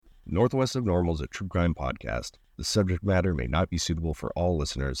Northwest of Normal is a true crime podcast. The subject matter may not be suitable for all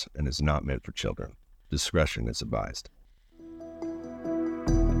listeners and is not meant for children. Discretion is advised.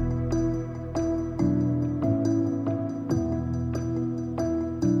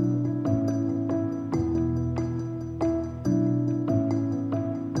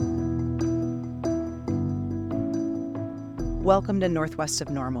 Welcome to Northwest of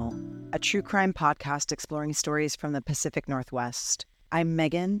Normal, a true crime podcast exploring stories from the Pacific Northwest. I'm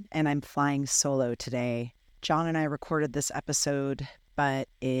Megan, and I'm flying solo today. John and I recorded this episode, but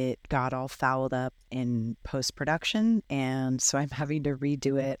it got all fouled up in post-production, and so I'm having to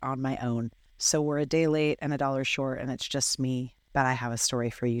redo it on my own. So we're a day late and $1 short, and it's just me, but I have a story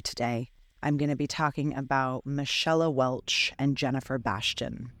for you today. I'm going to be talking about Michella Welch and Jennifer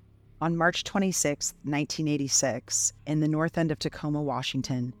Bastian. On March 26, 1986, in the north end of Tacoma,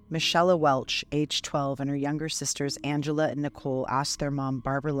 Washington, Michella Welch, age 12, and her younger sisters Angela and Nicole asked their mom,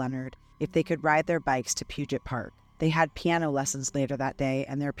 Barbara Leonard, if they could ride their bikes to Puget Park. They had piano lessons later that day,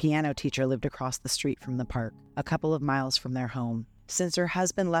 and their piano teacher lived across the street from the park, a couple of miles from their home. Since her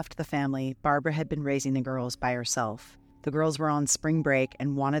husband left the family, Barbara had been raising the girls by herself. The girls were on spring break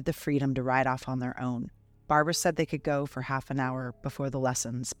and wanted the freedom to ride off on their own. Barbara said they could go for half an hour before the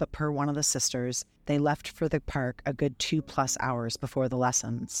lessons, but per one of the sisters, they left for the park a good 2+ hours before the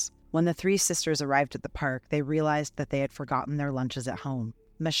lessons. When the three sisters arrived at the park, they realized that they had forgotten their lunches at home.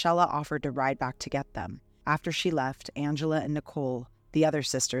 Michella offered to ride back to get them. After she left, Angela and Nicole, the other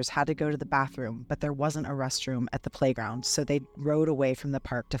sisters, had to go to the bathroom, but there wasn't a restroom at the playground, so they rode away from the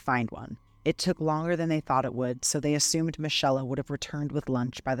park to find one. It took longer than they thought it would, so they assumed Michella would have returned with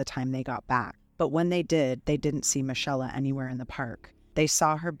lunch by the time they got back. But when they didn't see Michella anywhere in the park. They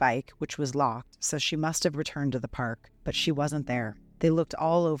saw her bike, which was locked, so she must have returned to the park, but she wasn't there. They looked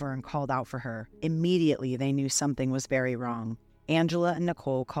all over and called out for her. Immediately, they knew something was very wrong. Angela and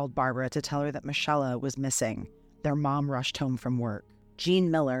Nicole called Barbara to tell her that Michella was missing. Their mom rushed home from work. Gene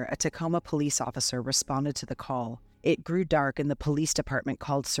Miller, a Tacoma police officer, responded to the call. It grew dark and the police department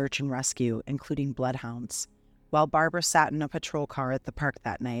called search and rescue, including bloodhounds. While Barbara sat in a patrol car at the park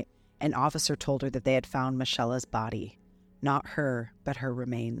that night, an officer told her that they had found Michella's body. Not her, but her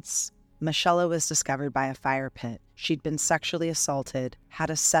remains. Michella was discovered by a fire pit. She'd been sexually assaulted, had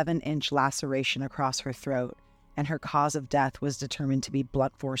a 7-inch laceration across her throat, and her cause of death was determined to be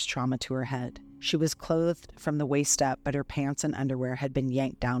blunt force trauma to her head. She was clothed from the waist up, but her pants and underwear had been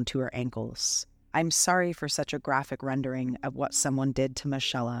yanked down to her ankles. I'm sorry for such a graphic rendering of what someone did to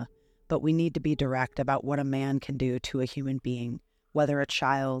Michella, but we need to be direct about what a man can do to a human being, whether a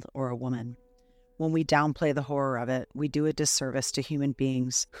child or a woman. When we downplay the horror of it, we do a disservice to human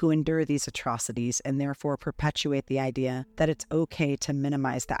beings who endure these atrocities and therefore perpetuate the idea that it's okay to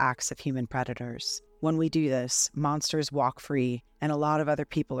minimize the acts of human predators. When we do this, monsters walk free, and a lot of other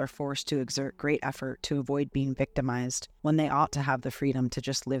people are forced to exert great effort to avoid being victimized when they ought to have the freedom to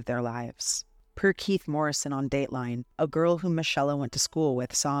just live their lives. Per Keith Morrison on Dateline, a girl whom Michella went to school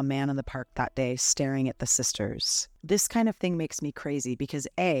with saw a man in the park that day staring at the sisters. This kind of thing makes me crazy because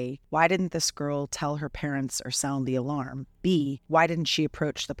A, why didn't this girl tell her parents or sound the alarm? B, why didn't she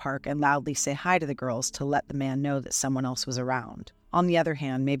approach the park and loudly say hi to the girls to let the man know that someone else was around? On the other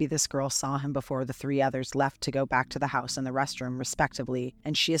hand, maybe this girl saw him before the three others left to go back to the house and the restroom, respectively,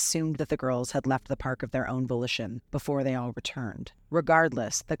 and she assumed that the girls had left the park of their own volition before they all returned.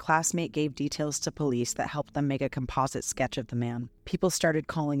 Regardless, the classmate gave details to police that helped them make a composite sketch of the man. People started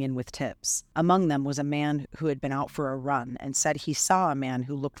calling in with tips. Among them was a man who had been out for a run and said he saw a man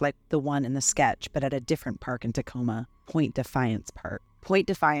who looked like the one in the sketch, but at a different park in Tacoma, Point Defiance Park. Point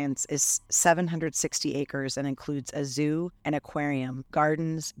Defiance is 760 acres and includes a zoo, an aquarium,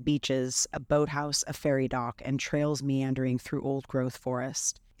 gardens, beaches, a boathouse, a ferry dock, and trails meandering through old-growth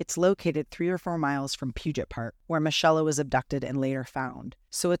forest. It's located 3 or 4 miles from Puget Park, where Michella was abducted and later found.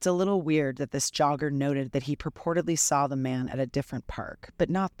 So it's a little weird that this jogger noted that he purportedly saw the man at a different park.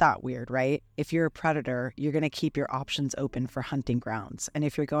 But not that weird, right? If you're a predator, you're going to keep your options open for hunting grounds. And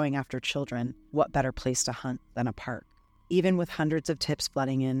if you're going after children, what better place to hunt than a park? Even with hundreds of tips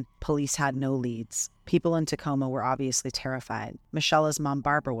flooding in, police had no leads. People in Tacoma were obviously terrified. Michella's mom,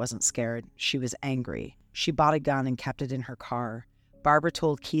 Barbara, wasn't scared. She was angry. She bought a gun and kept it in her car. Barbara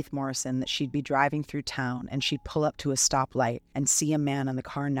told Keith Morrison that she'd be driving through town and she'd pull up to a stoplight and see a man in the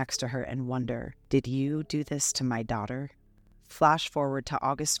car next to her and wonder, did you do this to my daughter? Flash forward to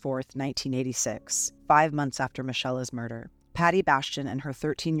August 4th, 1986, 5 months after Michella's murder. Patty Bastian and her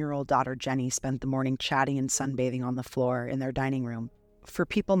 13-year-old daughter Jenny spent the morning chatting and sunbathing on the floor in their dining room. For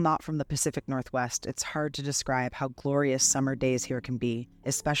people not from the Pacific Northwest, it's hard to describe how glorious summer days here can be,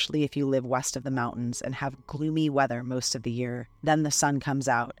 especially if you live west of the mountains and have gloomy weather most of the year. Then the sun comes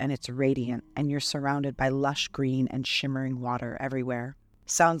out and it's radiant, and you're surrounded by lush green and shimmering water everywhere.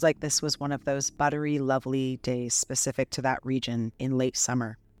 Sounds like this was one of those buttery, lovely days specific to that region in late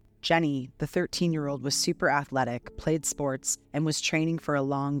summer. Jenny, the 13-year-old, was super athletic, played sports, and was training for a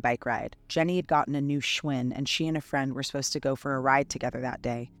long bike ride. Jenny had gotten a new Schwinn, and she and a friend were supposed to go for a ride together that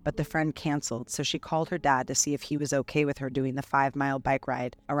day, but the friend canceled, so she called her dad to see if he was okay with her doing the 5-mile bike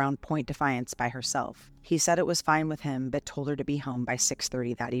ride around Point Defiance by herself. He said it was fine with him, but told her to be home by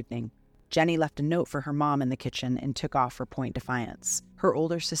 6:30 that evening. Jenny left a note for her mom in the kitchen and took off for Point Defiance. Her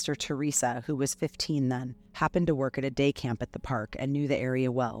older sister, Teresa, who was 15 then, happened to work at a day camp at the park and knew the area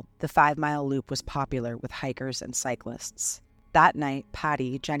well. The 5-mile loop was popular with hikers and cyclists. That night,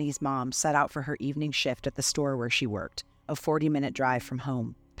 Patty, Jenny's mom, set out for her evening shift at the store where she worked, a 40-minute drive from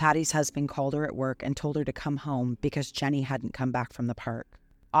home. Patty's husband called her at work and told her to come home because Jenny hadn't come back from the park.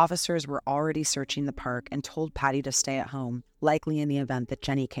 Officers were already searching the park and told Patty to stay at home, likely in the event that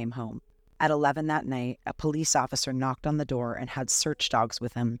Jenny came home. At 11 that night, a police officer knocked on the door and had search dogs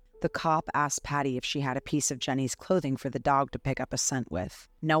with him. The cop asked Patty if she had a piece of Jenny's clothing for the dog to pick up a scent with.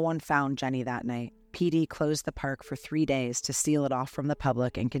 No one found Jenny that night. PD closed the park for 3 days to seal it off from the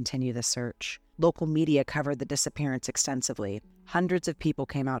public and continue the search. Local media covered the disappearance extensively. Hundreds of people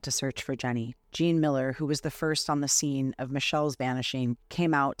came out to search for Jenny. Jean Miller, who was the first on the scene of Michelle's vanishing,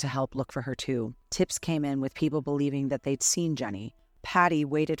 came out to help look for her too. Tips came in with people believing that they'd seen Jenny. Patty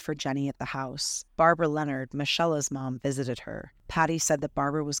waited for Jenny at the house. Barbara Leonard, Michelle's mom, visited her. Patty said that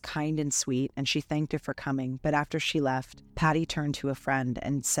Barbara was kind and sweet, and she thanked her for coming, but after she left, Patty turned to a friend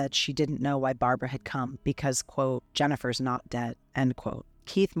and said she didn't know why Barbara had come because, quote, Jennifer's not dead, end quote.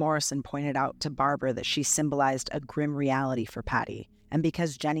 Keith Morrison pointed out to Barbara that she symbolized a grim reality for Patty. And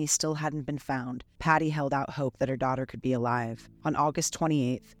because Jenny still hadn't been found, Patty held out hope that her daughter could be alive. On August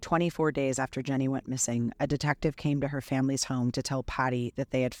 28th, 24 days after Jenny went missing, a detective came to her family's home to tell Patty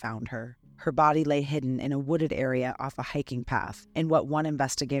that they had found her. Her body lay hidden in a wooded area off a hiking path, in what one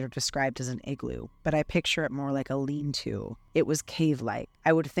investigator described as an igloo, but I picture it more like a lean-to. It was cave-like.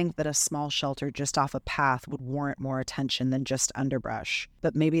 I would think that a small shelter just off a path would warrant more attention than just underbrush,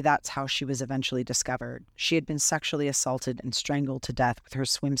 but maybe that's how she was eventually discovered. She had been sexually assaulted and strangled to death with her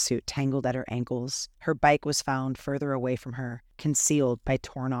swimsuit tangled at her ankles. Her bike was found further away from her, concealed by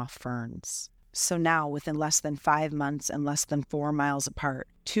torn-off ferns. So now, within less than 5 months and less than 4 miles apart,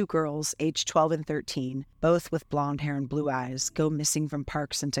 2 girls, aged 12 and 13, both with blonde hair and blue eyes, go missing from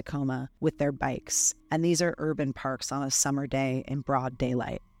parks in Tacoma with their bikes. And these are urban parks on a summer day in broad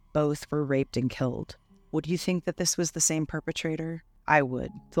daylight. Both were raped and killed. Would you think that this was the same perpetrator? I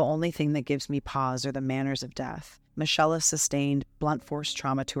would. The only thing that gives me pause are the manners of death. Michelle sustained blunt force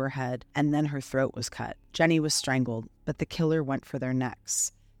trauma to her head, and then her throat was cut. Jenny was strangled, but the killer went for their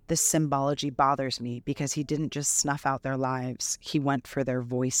necks. This symbology bothers me because he didn't just snuff out their lives, he went for their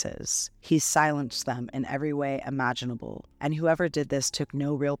voices. He silenced them in every way imaginable, and whoever did this took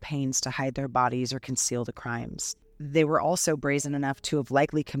no real pains to hide their bodies or conceal the crimes. They were also brazen enough to have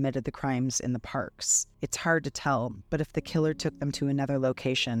likely committed the crimes in the parks. It's hard to tell, but if the killer took them to another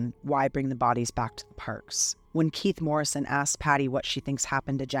location, why bring the bodies back to the parks? When Keith Morrison asked Patty what she thinks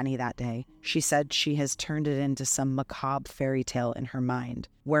happened to Jenny that day, she said she has turned it into some macabre fairy tale in her mind,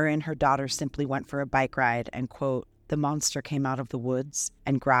 wherein her daughter simply went for a bike ride and, quote, the monster came out of the woods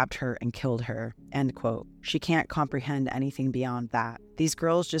and grabbed her and killed her, end quote. She can't comprehend anything beyond that. These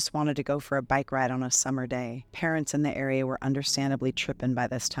girls just wanted to go for a bike ride on a summer day. Parents in the area were understandably tripping by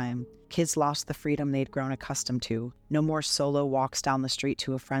this time. Kids lost the freedom they'd grown accustomed to. No more solo walks down the street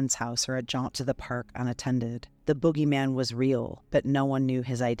to a friend's house or a jaunt to the park unattended. The boogeyman was real, but no one knew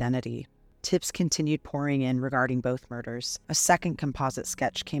his identity. Tips continued pouring in regarding both murders. A second composite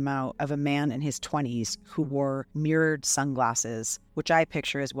sketch came out of a man in his 20s who wore mirrored sunglasses, which I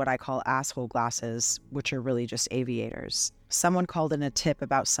picture as what I call asshole glasses, which are really just aviators. Someone called in a tip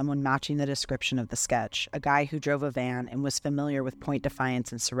about someone matching the description of the sketch, a guy who drove a van and was familiar with Point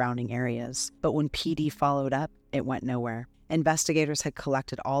Defiance and surrounding areas. But when PD followed up, it went nowhere. Investigators had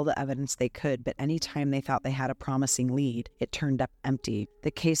collected all the evidence they could, but any time they thought they had a promising lead, it turned up empty.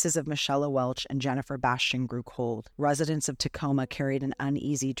 The cases of Michelle Welch and Jennifer Bastian grew cold. Residents of Tacoma carried an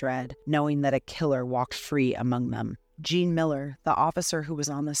uneasy dread, knowing that a killer walked free among them. Jean Miller, the officer who was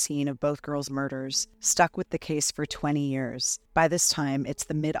on the scene of both girls' murders, stuck with the case for 20 years. By this time, it's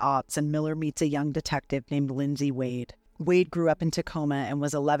the mid-aughts, and Miller meets a young detective named Lindsay Wade. Wade grew up in Tacoma and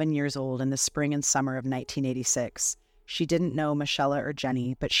was 11 years old in the spring and summer of 1986. She didn't know Michelle or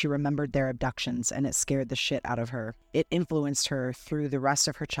Jenny, but she remembered their abductions, and it scared the shit out of her. It influenced her through the rest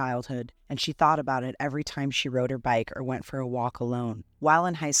of her childhood, and she thought about it every time she rode her bike or went for a walk alone. While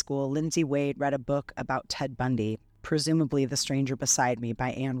in high school, Lindsay Wade read a book about Ted Bundy, presumably The Stranger Beside Me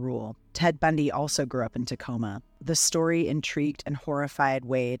by Anne Rule. Ted Bundy also grew up in Tacoma. The story intrigued and horrified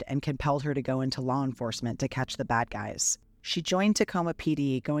Wade and compelled her to go into law enforcement to catch the bad guys. She joined Tacoma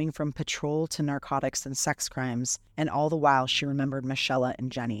PD, going from patrol to narcotics and sex crimes, and all the while she remembered Michelle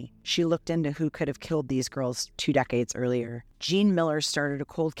and Jenny. She looked into who could have killed these girls 2 decades earlier. Gene Miller started a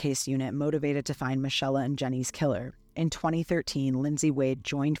cold case unit motivated to find Michelle and Jenny's killer. In 2013, Lindsay Wade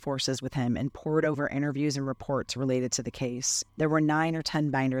joined forces with him and pored over interviews and reports related to the case. There were 9 or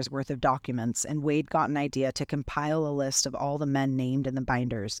 10 binders worth of documents, and Wade got an idea to compile a list of all the men named in the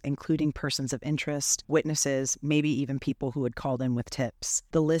binders, including persons of interest, witnesses, maybe even people who had called in with tips.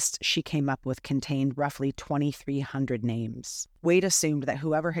 The list she came up with contained roughly 2,300 names. Wade assumed that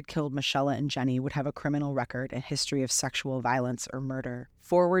whoever had killed Michelle and Jenny would have a criminal record and history of sexual violence or murder.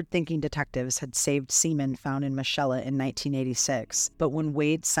 Forward-thinking detectives had saved semen found in Michelle in 1986, but when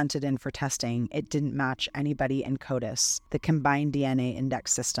Wade sent it in for testing, it didn't match anybody in CODIS, the Combined DNA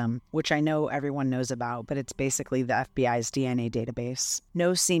Index System, which I know everyone knows about, but it's basically the FBI's DNA database.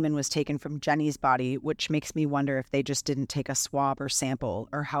 No semen was taken from Jenny's body, which makes me wonder if they just didn't take a swab or sample,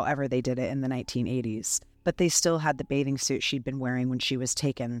 or however they did it in the 1980s. But they still had the bathing suit she'd been wearing when she was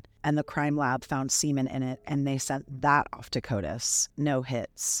taken, and the crime lab found semen in it, and they sent that off to CODIS. No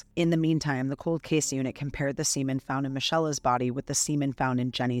hits. In the meantime, the cold case unit compared the semen found in Michelle's body with the semen found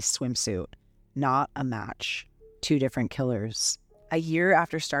in Jenny's swimsuit. Not a match. 2 different killers. A year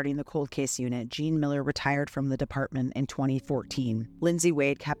after starting the cold case unit, Gene Miller retired from the department in 2014. Lindsay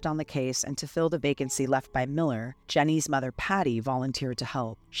Wade kept on the case, and to fill the vacancy left by Miller, Jenny's mother, Patty, volunteered to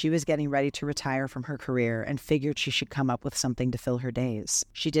help. She was getting ready to retire from her career and figured she should come up with something to fill her days.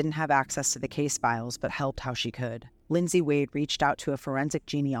 She didn't have access to the case files, but helped how she could. Lindsay Wade reached out to a forensic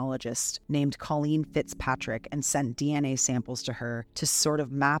genealogist named Colleen Fitzpatrick and sent DNA samples to her to sort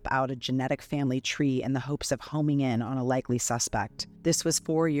of map out a genetic family tree in the hopes of homing in on a likely suspect. This was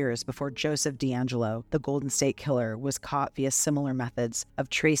 4 years before Joseph DeAngelo, the Golden State Killer, was caught via similar methods of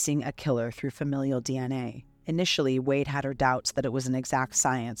tracing a killer through familial DNA. Initially, Wade had her doubts that it was an exact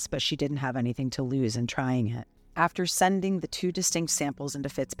science, but she didn't have anything to lose in trying it. After sending the 2 distinct samples into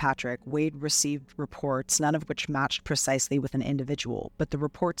Fitzpatrick, Wade received reports, none of which matched precisely with an individual, but the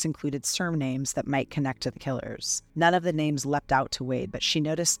reports included surnames that might connect to the killers. None of the names leapt out to Wade, but she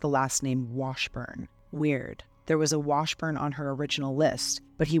noticed the last name Washburn. Weird. There was a Washburn on her original list,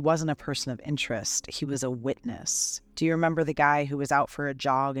 but he wasn't a person of interest. He was a witness. Do you remember the guy who was out for a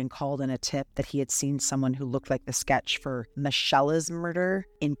jog and called in a tip that he had seen someone who looked like the sketch for Michelle's murder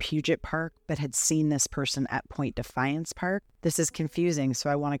in Puget Park, but had seen this person at Point Defiance Park? This is confusing, so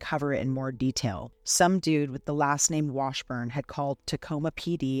I want to cover it in more detail. Some dude with the last name Washburn had called Tacoma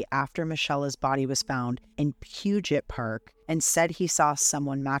PD after Michelle's body was found in Puget Park and said he saw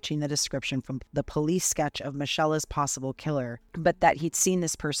someone matching the description from the police sketch of Michelle's possible killer, but that he'd seen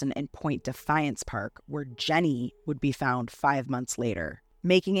this person in Point Defiance Park, where Jenny would be found 5 months later.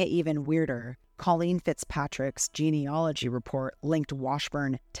 Making it even weirder, Colleen Fitzpatrick's genealogy report linked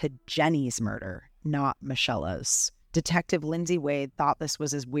Washburn to Jenny's murder, not Michelle's. Detective Lindsay Wade thought this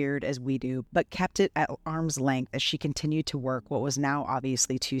was as weird as we do, but kept it at arm's length as she continued to work what was now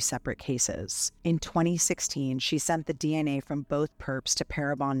obviously 2 separate cases. In 2016, she sent the DNA from both perps to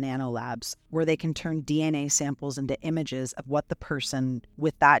Parabon Nanolabs, where they can turn DNA samples into images of what the person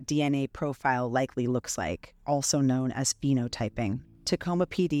with that DNA profile likely looks like, also known as phenotyping. Tacoma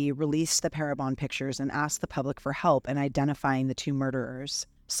PD released the Parabon pictures and asked the public for help in identifying the 2 murderers.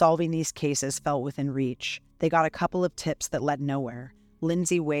 Solving these cases felt within reach. They got a couple of tips that led nowhere.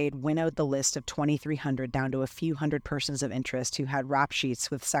 Lindsay Wade winnowed the list of 2,300 down to a few hundred persons of interest who had rap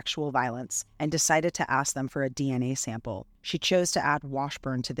sheets with sexual violence and decided to ask them for a DNA sample. She chose to add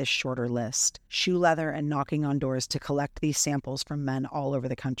Washburn to this shorter list, shoe leather and knocking on doors to collect these samples from men all over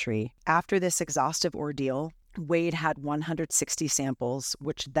the country. After this exhaustive ordeal, Wade had 160 samples,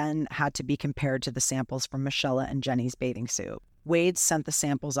 which then had to be compared to the samples from Michelle and Jenny's bathing suit. Wade sent the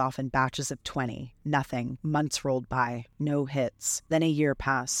samples off in batches of 20. Nothing. Months rolled by. No hits. Then a year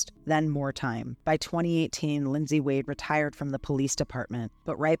passed. Then more time. By 2018, Lindsay Wade retired from the police department,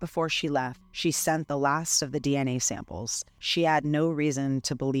 but right before she left, she sent the last of the DNA samples. She had no reason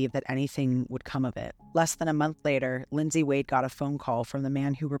to believe that anything would come of it. Less than a month later, Lindsay Wade got a phone call from the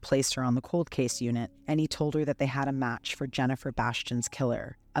man who replaced her on the cold case unit, and he told her that they had a match for Jennifer Bastian's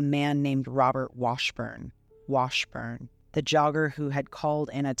killer, a man named Robert Washburn. Washburn. the jogger who had called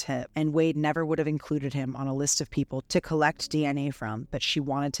in a tip, and Wade never would have included him on a list of people to collect DNA from, but she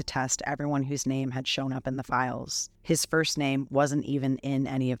wanted to test everyone whose name had shown up in the files. His first name wasn't even in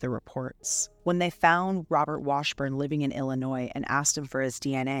any of the reports. When they found Robert Washburn living in Illinois and asked him for his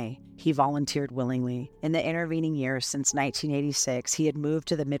DNA, he volunteered willingly. In the intervening years since 1986, he had moved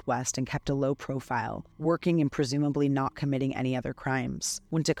to the Midwest and kept a low profile, working and presumably not committing any other crimes.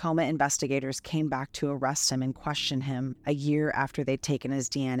 When Tacoma investigators came back to arrest him and question him a year after they'd taken his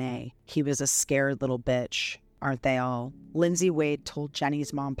DNA, he was a scared little bitch. Aren't they all? Lindsay Wade told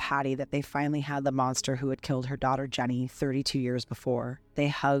Jenny's mom, Patty, that they finally had the monster who had killed her daughter, Jenny, 32 years before. They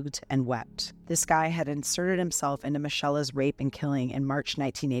hugged and wept. This guy had inserted himself into Michela's rape and killing in March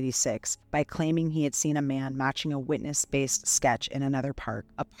 1986 by claiming he had seen a man matching a witness-based sketch in another park,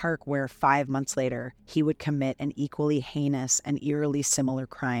 a park where 5 months later, he would commit an equally heinous and eerily similar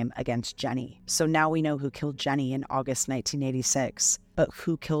crime against Jenny. So now we know who killed Jenny in August 1986, but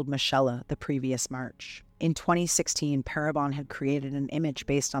who killed Michela the previous March? In 2016, Parabon had created an image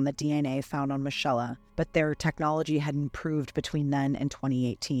based on the DNA found on Michela, but their technology had improved between then and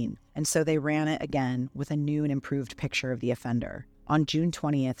 2018, and so they ran it again with a new and improved picture of the offender. On June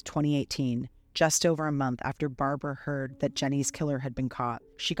 20th, 2018, just over a month after Barbara heard that Jenny's killer had been caught,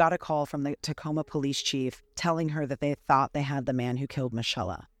 she got a call from the Tacoma police chief telling her that they thought they had the man who killed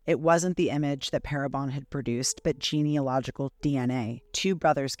Michela. It wasn't the image that Parabon had produced, but genealogical DNA. 2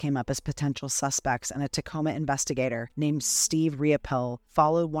 brothers came up as potential suspects, and a Tacoma investigator named Steve Riopel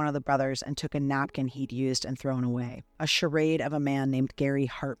followed one of the brothers and took a napkin he'd used and thrown away. A charade of a man named Gary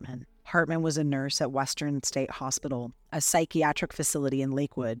Hartman. Hartman was a nurse at Western State Hospital, a psychiatric facility in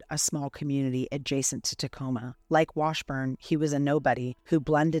Lakewood, a small community adjacent to Tacoma. Like Washburn, he was a nobody who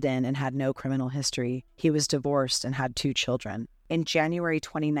blended in and had no criminal history. He was divorced and had 2 children. In January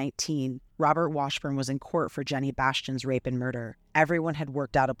 2019, Robert Washburn was in court for Jenny Bastian's rape and murder. Everyone had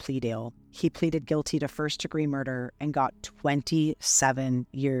worked out a plea deal. He pleaded guilty to first-degree murder and got 27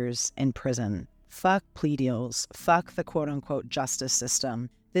 years in prison. Fuck plea deals. Fuck the quote-unquote justice system.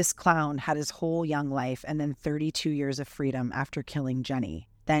 This clown had his whole young life and then 32 years of freedom after killing Jenny.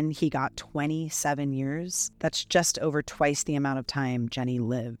 Then he got 27 years. That's just over twice the amount of time Jenny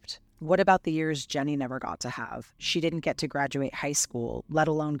lived. What about the years Jenny never got to have? She didn't get to graduate high school, let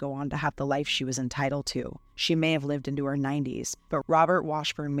alone go on to have the life she was entitled to. She may have lived into her 90s, but Robert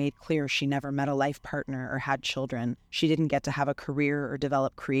Washburn made clear she never met a life partner or had children. She didn't get to have a career or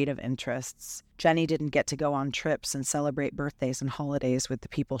develop creative interests. Jenny didn't get to go on trips and celebrate birthdays and holidays with the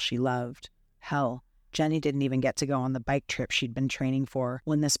people she loved. Hell, Jenny didn't even get to go on the bike trip she'd been training for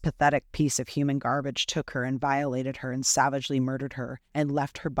when this pathetic piece of human garbage took her and violated her and savagely murdered her and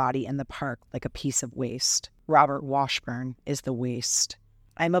left her body in the park like a piece of waste. Robert Washburn is the waste.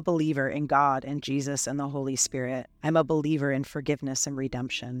 I'm a believer in God and Jesus and the Holy Spirit. I'm a believer in forgiveness and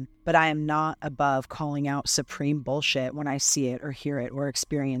redemption. But I am not above calling out supreme bullshit when I see it or hear it or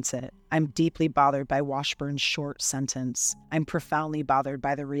experience it. I'm deeply bothered by Washburn's short sentence. I'm profoundly bothered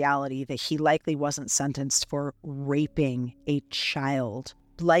by the reality that he likely wasn't sentenced for raping a child,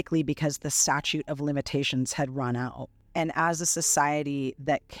 likely because the statute of limitations had run out. And as a society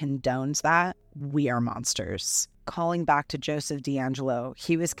that condones that, we are monsters. Calling back to Joseph DeAngelo,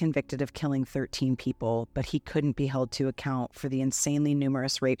 he was convicted of killing 13 people, but he couldn't be held to account for the insanely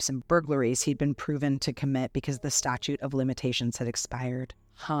numerous rapes and burglaries he'd been proven to commit because the statute of limitations had expired.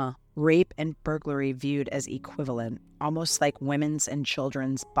 Rape and burglary viewed as equivalent, almost like women's and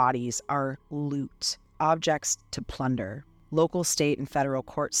children's bodies are loot, objects to plunder. Local, state, and federal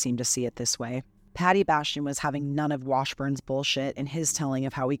courts seem to see it this way. Patty Bastian was having none of Washburn's bullshit in his telling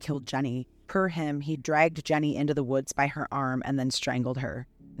of how he killed Jenny. Per him, he dragged Jenny into the woods by her arm and then strangled her.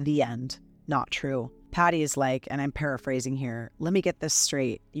 The end. Not true. Patty is like, and I'm paraphrasing here, let me get this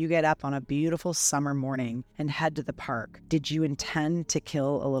straight. You get up on a beautiful summer morning and head to the park. Did you intend to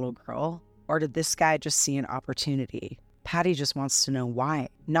kill a little girl? Or did this guy just see an opportunity? Patty just wants to know why.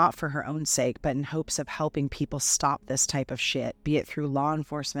 Not for her own sake, but in hopes of helping people stop this type of shit, be it through law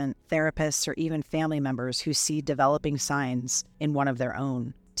enforcement, therapists, or even family members who see developing signs in one of their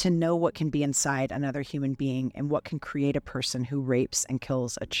own. To know what can be inside another human being and what can create a person who rapes and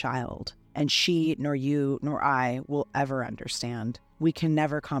kills a child. And she, nor you, nor I will ever understand. We can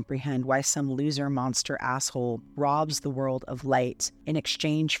never comprehend why some loser monster asshole robs the world of light in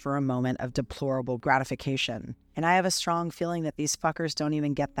exchange for a moment of deplorable gratification. And I have a strong feeling that these fuckers don't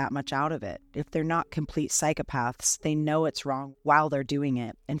even get that much out of it. If they're not complete psychopaths, they know it's wrong while they're doing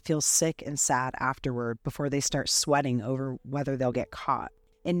it and feel sick and sad afterward before they start sweating over whether they'll get caught.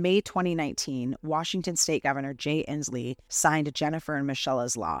 In May 2019, Washington State Governor Jay Inslee signed Jennifer and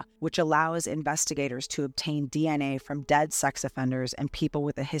Michela's Law, which allows investigators to obtain DNA from dead sex offenders and people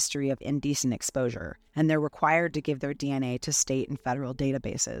with a history of indecent exposure, and they're required to give their DNA to state and federal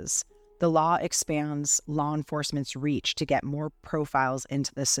databases. The law expands law enforcement's reach to get more profiles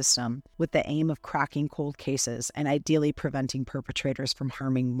into the system, with the aim of cracking cold cases and ideally preventing perpetrators from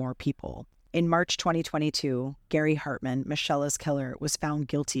harming more people. In March 2022, Gary Hartman, Michela's killer, was found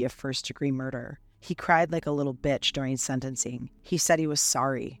guilty of first-degree murder. He cried like a little bitch during sentencing. He said he was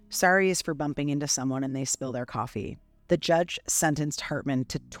sorry. Sorry is for bumping into someone and they spill their coffee. The judge sentenced Hartman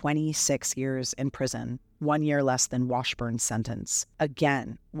to 26 years in prison, 1 year less than Washburn's sentence.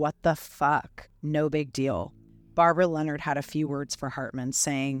 Again, what the fuck? No big deal. Barbara Leonard had a few words for Hartman,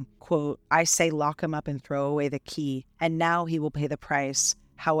 saying, quote, "I say lock him up and throw away the key, and now he will pay the price.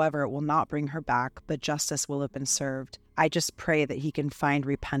 However, it will not bring her back, but justice will have been served. I just pray that he can find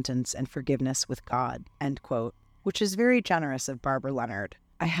repentance and forgiveness with God," end quote, which is very generous of Barbara Leonard.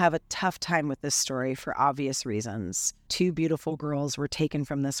 I have a tough time with this story for obvious reasons. 2 beautiful girls were taken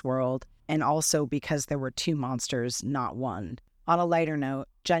from this world, and also because there were 2 monsters, not 1. On a lighter note,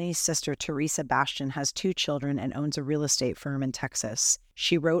 Jenny's sister Teresa Bastian has 2 children and owns a real estate firm in Texas.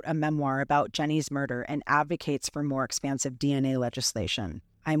 She wrote a memoir about Jenny's murder and advocates for more expansive DNA legislation.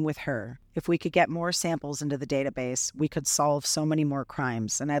 I'm with her. If we could get more samples into the database, we could solve so many more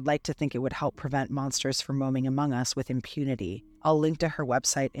crimes, and I'd like to think it would help prevent monsters from roaming among us with impunity. I'll link to her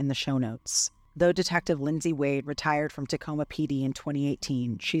website in the show notes. Though Detective Lindsay Wade retired from Tacoma PD in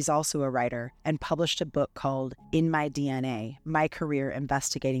 2018, she's also a writer and published a book called In My DNA, My Career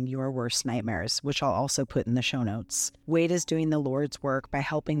Investigating Your Worst Nightmares, which I'll also put in the show notes. Wade is doing the Lord's work by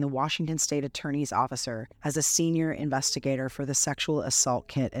helping the Washington State Attorney's Officer as a senior investigator for the Sexual Assault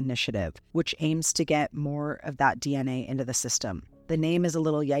Kit Initiative, which aims to get more of that DNA into the system. The name is a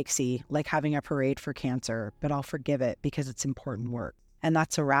little yikesy, like having a parade for cancer, but I'll forgive it because it's important work. And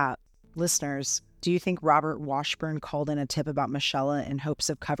that's a wrap. Listeners, do you think Robert Washburn called in a tip about Michela in hopes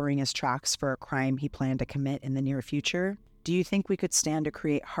of covering his tracks for a crime he planned to commit in the near future? Do you think we could stand to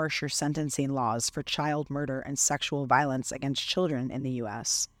create harsher sentencing laws for child murder and sexual violence against children in the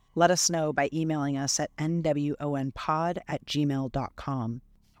U.S.? Let us know by emailing us at nwonpod@gmail.com.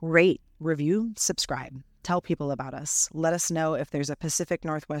 Rate, review, subscribe. Tell people about us. Let us know if there's a Pacific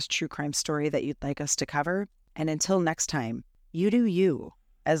Northwest true crime story that you'd like us to cover. And until next time, you do you,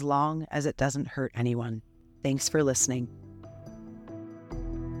 as long as it doesn't hurt anyone. Thanks for listening.